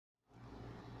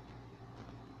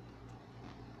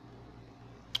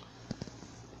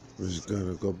We're just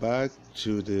gonna go back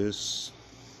to this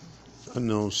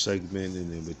unknown segment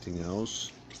and everything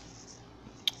else,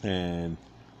 and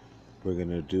we're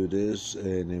gonna do this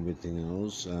and everything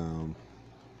else.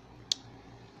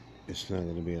 It's not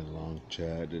gonna be a long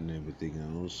chat and everything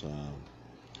else.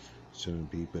 Certain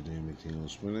people and everything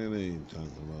else. We're not even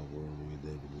talking about where we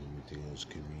live and everything else,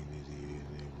 community and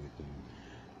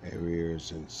everything, areas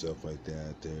and stuff like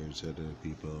that. There's other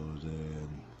people that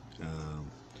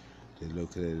they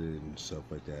look at it and stuff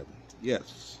like that.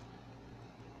 Yes,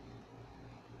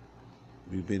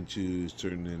 we've been to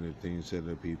certain other things,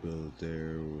 other people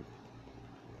there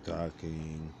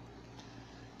talking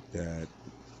that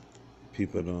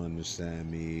people don't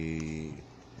understand me.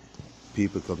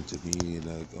 People come to me and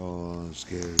like, oh, I'm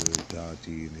scared to talk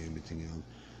to you and everything else.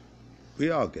 We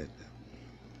all get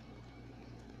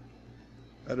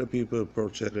that. Other people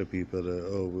approach other people that,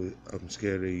 oh, I'm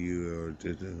scared of you, or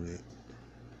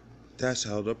that's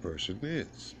how the person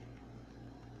is.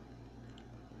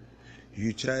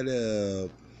 You try to,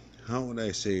 how would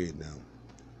I say it now?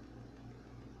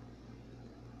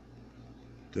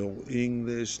 No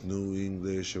English,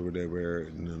 or whatever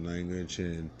in the language,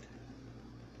 and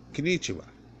konnichiwa,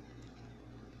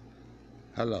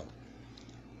 hello,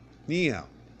 ni hao,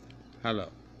 hello,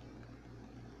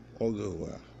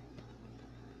 ogawa,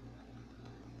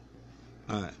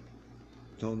 hi,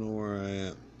 don't know where I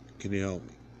am, can you help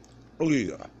me?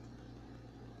 Ogiga,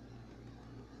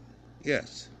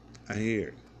 yes, I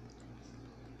hear.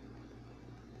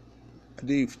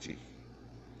 Adifji,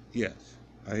 yes,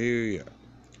 I hear you.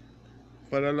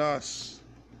 But I lost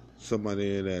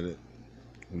somebody that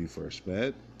we first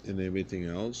met and everything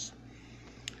else.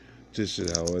 This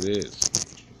is how it is.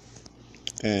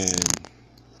 And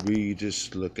we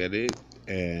just look at it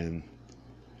and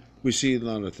we see a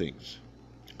lot of things.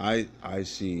 I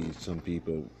see some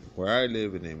people where I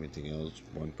live and everything else.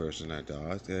 One person I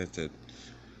talked to, I said,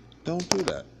 don't do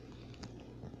that.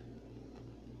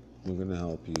 We're going to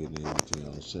help you and everything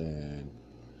else. And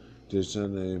there's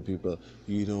other people,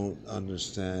 you don't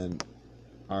understand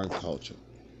our culture.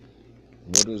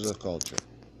 What is a culture?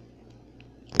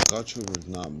 A culture was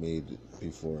not made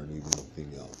before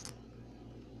anything else.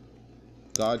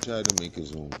 God tried to make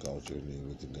his own culture and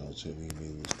everything else, and he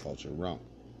made his culture wrong.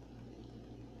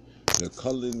 The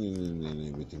coloring and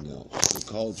everything else, the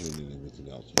culture and everything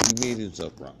else, he made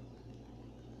himself wrong.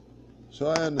 So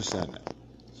I understand that.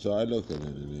 So I look at it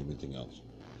and everything else.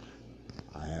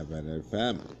 I have another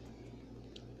family.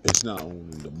 It's not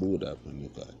only the Buddha I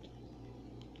look at.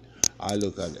 I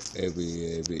look at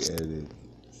everything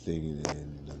in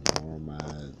the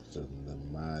nomads, the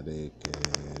nomadic,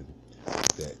 and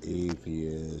the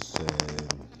atheists,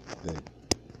 and the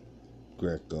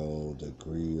Greco, the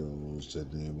griots,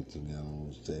 and everything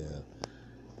else.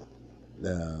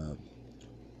 The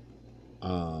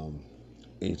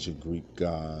ancient Greek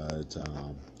gods.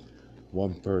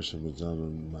 One person was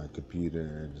on my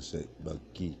computer and said, "But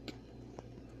geek."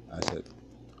 I said,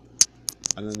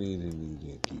 I don't need a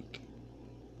geek.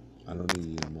 I don't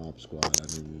need a mob squad. I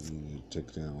don't need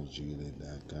technology and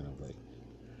that kind of way.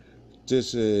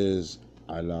 This is,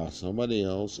 I lost somebody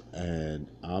else, and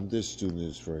I'm just doing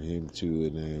this for him too.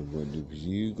 And then when if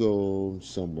you go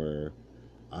somewhere,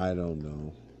 I don't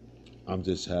know. I'm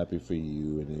just happy for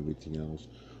you and everything else.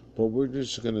 But we're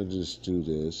just gonna just do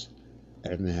this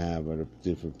and have a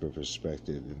different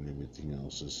perspective and everything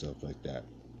else and stuff like that.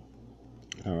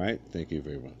 All right. Thank you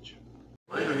very much.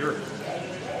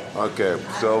 Okay,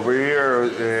 so we're here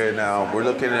and we're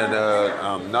looking at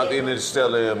not the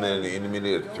interstellar and the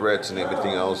intermediate threats and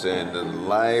everything else, and the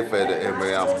life and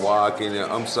I'm walking.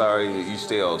 I'm sorry, you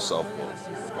stay on self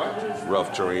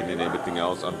rough terrain and everything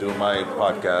else. I'm doing my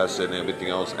podcast and everything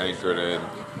else anchored in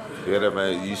the other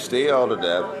man. You stay out of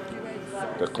that.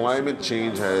 The climate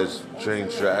change has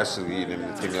changed drastically and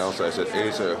everything else. I said,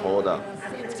 hey, sir, hold on.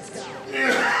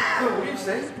 What do you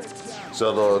say?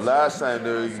 So the last time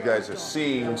there, you guys have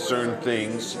seen certain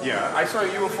things. Yeah, I saw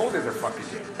you were folded there fucking.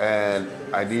 And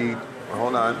I need,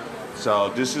 hold on. So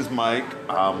this is Mike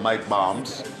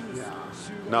Bombs.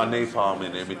 Not napalm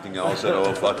and everything else, and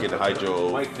all fucking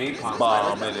hydro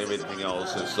bomb and everything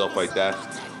else and stuff like that.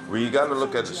 Where you got to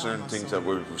look at the certain things that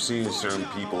we're seeing, certain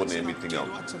people and everything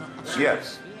else.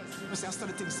 Yes,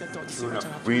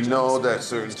 we know that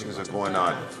certain things are going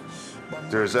on.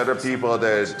 There's other people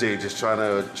that they just trying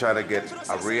to get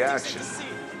a reaction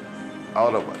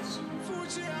out of us.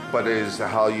 But it's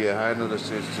how you handle the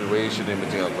situation and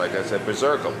everything else. Like I said,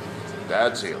 berserker,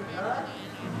 that's it.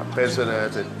 A peasant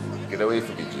that said, get away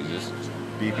from me, Jesus.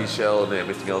 BP shell and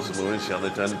everything else, moon, shell,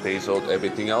 peso,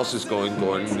 everything else is going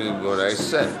what I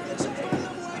said.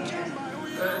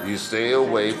 you stay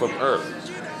away from Earth.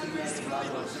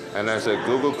 And I said,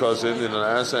 Google cousin, and the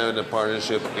last time in the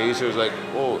partnership, Acer's like,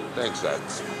 oh, thanks, Dad.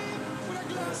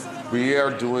 We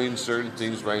are doing certain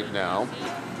things right now.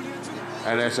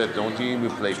 And I said, don't you even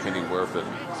play Pennyworth. And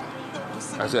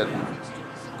I said,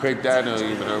 Craig Daniel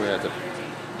even heard me. I said,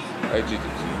 hey, you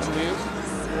know who he is?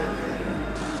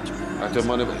 I said,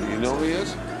 you know who he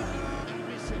is?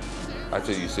 I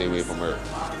said, you stay away from her.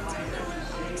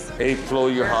 Ape, flew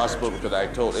your hospital because I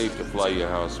told Ape to fly your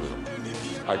hospital.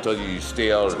 I told you, you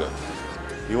stay out of it.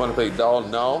 You want to play doll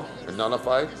now and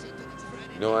nullify?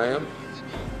 You know who I am?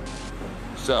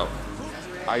 So,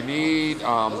 I need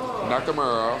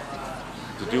Nakamura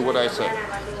to do what I said.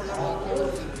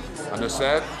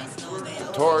 Understand?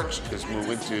 The torch is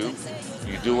moving to,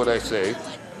 you do what I say,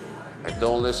 and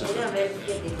don't listen to me.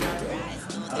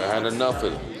 I had enough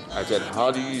of it. I said, how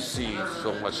do you see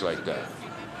so much like that?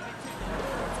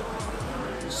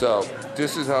 So,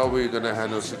 this is how we're going to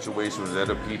handle situations with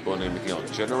other people and everything else.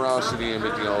 Generosity and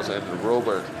everything else, and the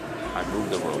rover, I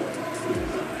moved the rover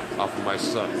off of my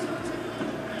son.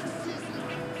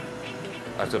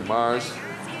 I said, Mars,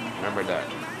 remember that.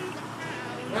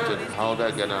 I said, how'd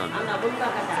that get on?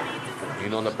 You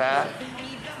know the path?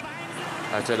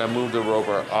 I said, I moved the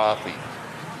rover off the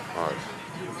Mars.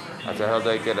 I said, how'd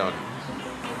that get on?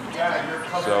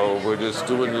 So we're just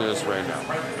doing this right now.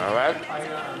 All right?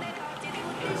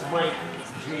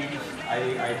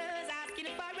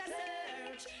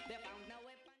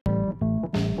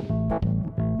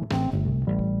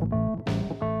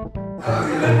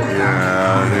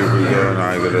 Yeah, here we go. Now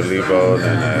I gotta leave out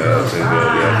and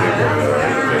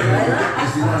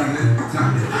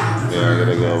yeah, I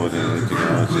gotta go with anything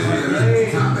else.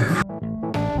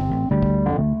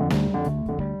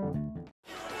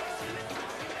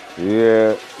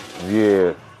 Yeah.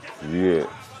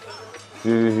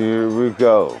 Here we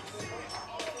go.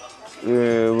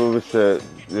 Yeah, what was that?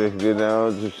 You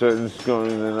know, there's certain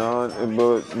going on,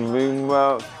 but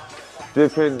meanwhile,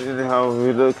 different in how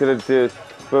we look at this.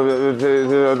 But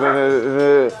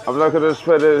I'm not gonna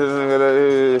spread it. I'm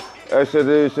gonna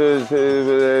actually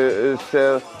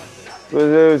sell. But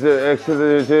there's an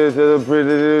excellent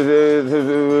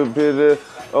the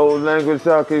old language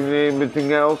talking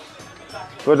anything else.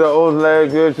 But the old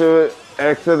language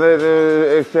excellent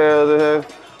excel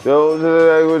the old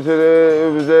language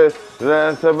it was the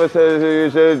last time I said you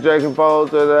said Dragon Ball,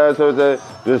 the last time I said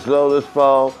the slowest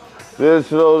fall, the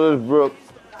slowest brook.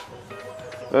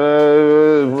 We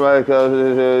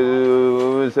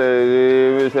say,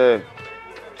 what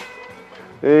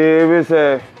do we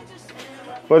say?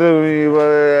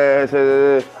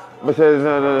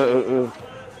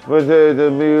 But the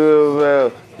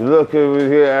mirror look over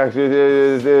here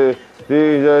actually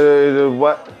these are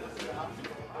what?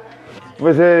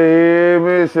 But hear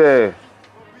me say,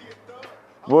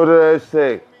 what did I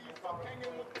say?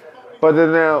 But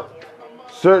then now,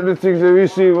 certain things that we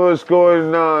see what's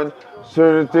going on,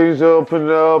 certain things open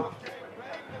up,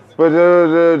 but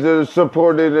the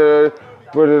supporting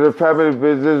but the family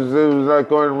business was not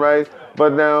going right.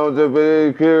 But now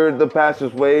the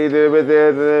passageway,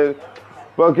 everything.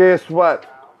 But guess what?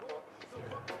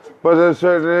 But there's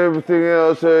certain everything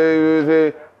else,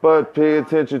 but pay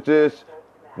attention to this.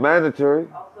 Mandatory.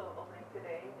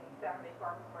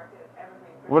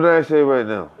 What did I say right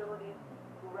now?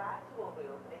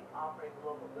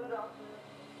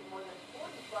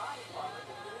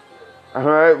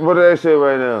 Alright, what did I say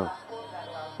right now?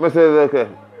 Let's say okay.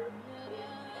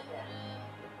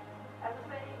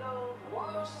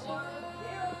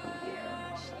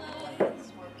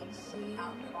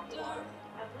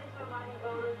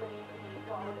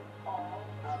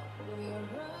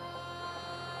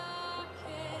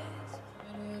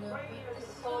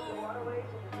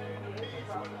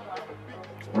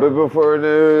 But before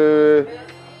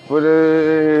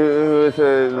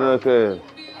said okay.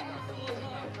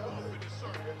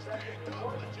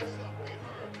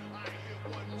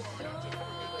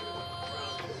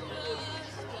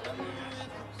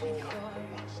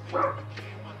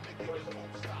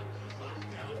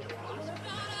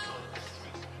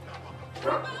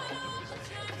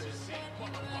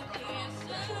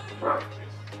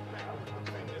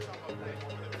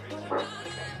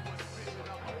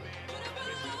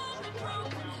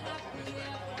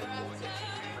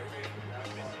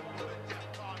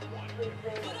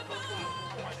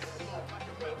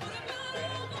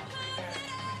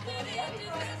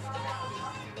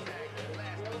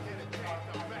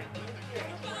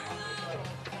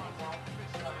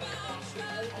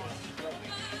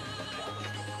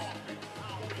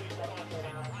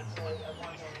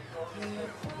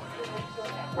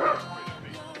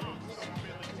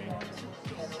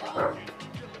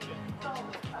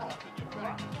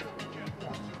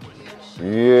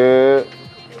 Yeah.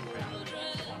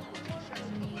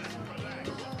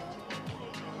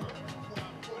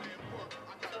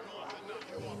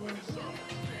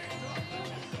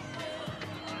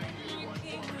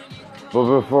 But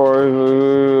before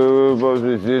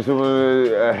this one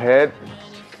a head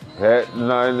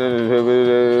nine this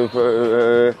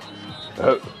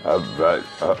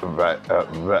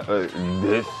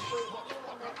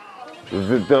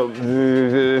is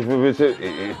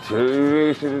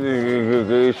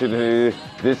the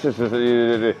this is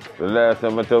the last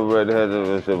time I told redhead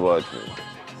was watching.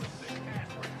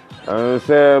 I'm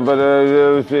saying, but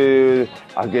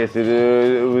I guess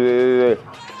it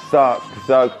suck.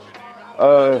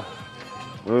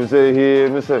 I'm saying here,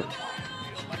 Mister.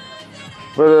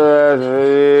 But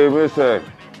Mister.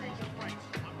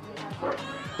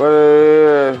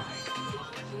 But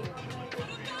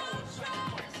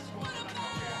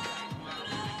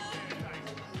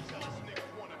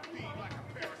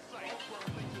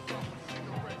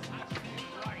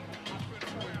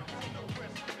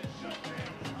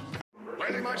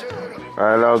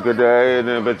hello, good day, and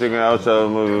everything else.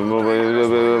 Mr.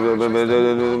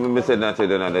 Nancy,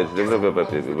 then I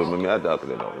talk it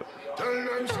over.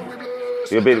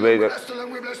 You beat me.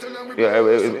 Yeah,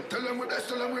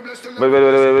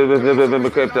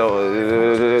 but crypto,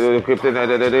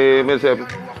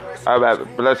 I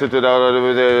bless you to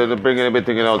the bringing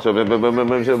everything else. My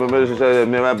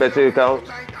best account.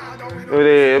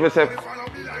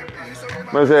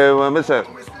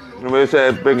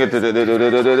 Mr. Bring it to the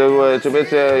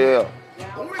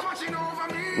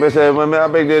Mr. When I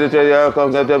bring it to you, I'll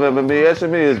come to me. Yes,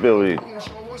 me is Billy.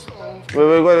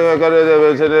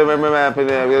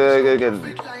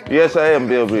 Yes, I am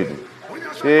Bill Reed.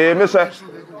 Yeah, Mister.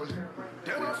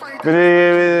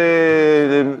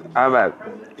 I'm out.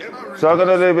 So I'm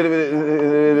gonna live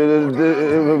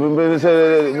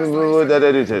with that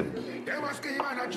edition.